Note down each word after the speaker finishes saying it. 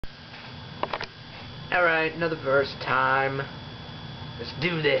Alright, another verse time. Let's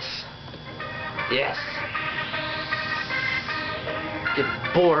do this. Yes. Get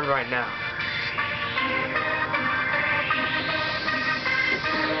bored right now.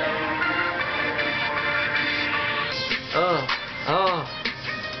 Oh.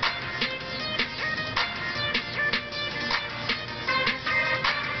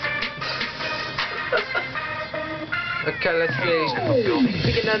 Okay, let's see.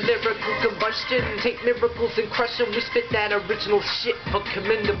 Speaking of lyrical combustion, take miracles and crush them. We spit that original shit for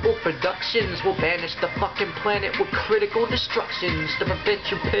commendable productions. We'll banish the fucking planet with critical destructions to prevent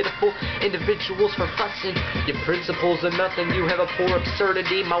you pitiful individuals from fussin. Your principles are nothing, you have a poor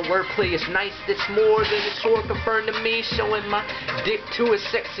absurdity. My wordplay is nice, it's more than a chore confirmed to me. Showing my dick to a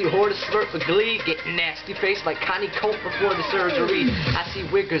sexy whore to slurp with glee. Getting nasty face like Connie Culp before the surgery. I see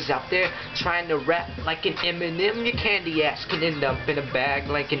wiggers out there trying to rap like an Eminem. You candy ass can end up in a bag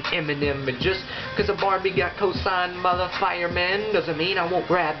like an Eminem. And just cause a Barbie got co-signed by the fireman doesn't mean I won't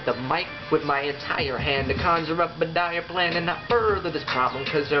grab the mic with my entire hand to conjure up a dire plan and not further this problem.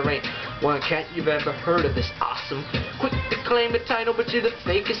 Cause there ain't one cat you've ever heard of this awesome. Quick to claim the title, but you're the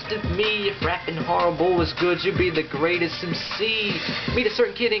fakest of me. If rapping horrible was good, you'd be the greatest MC. Meet a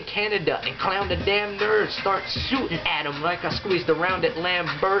certain kid in Canada and clown the damn nerd. Start shooting at him like I squeezed around at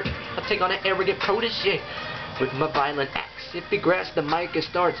Lambert. I'll take on an arrogant protege with my violent axe. If he grabs the mic and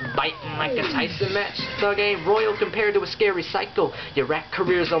starts biting like a Tyson match, thug ain't royal compared to a scary psycho. Your rap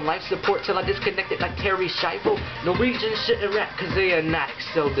career's on life support till I disconnect it like Terry Schiavo. Norwegians shouldn't rap cause they are not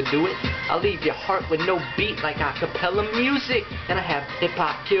excelled to do it. I'll leave your heart with no beat like acapella music. And I have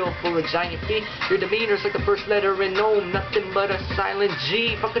hip-hop kill for a giant fee. Your demeanor's like the first letter in Om, nothing but a silent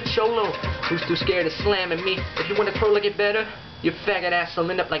G. Fuck a cholo, who's too scared of slamming me? If you want to pro like it better, your faggot ass will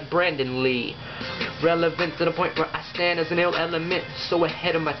end up like Brandon Lee. Relevant to the point where I stand as an ill element. So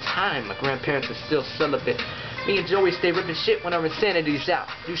ahead of my time, my grandparents are still celibate. Me and Joey stay ripping shit when our insanity's out.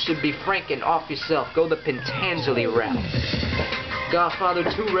 You should be franking off yourself. Go the Pentangeli route. Godfather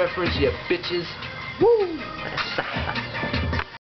 2 reference, you bitches. Woo!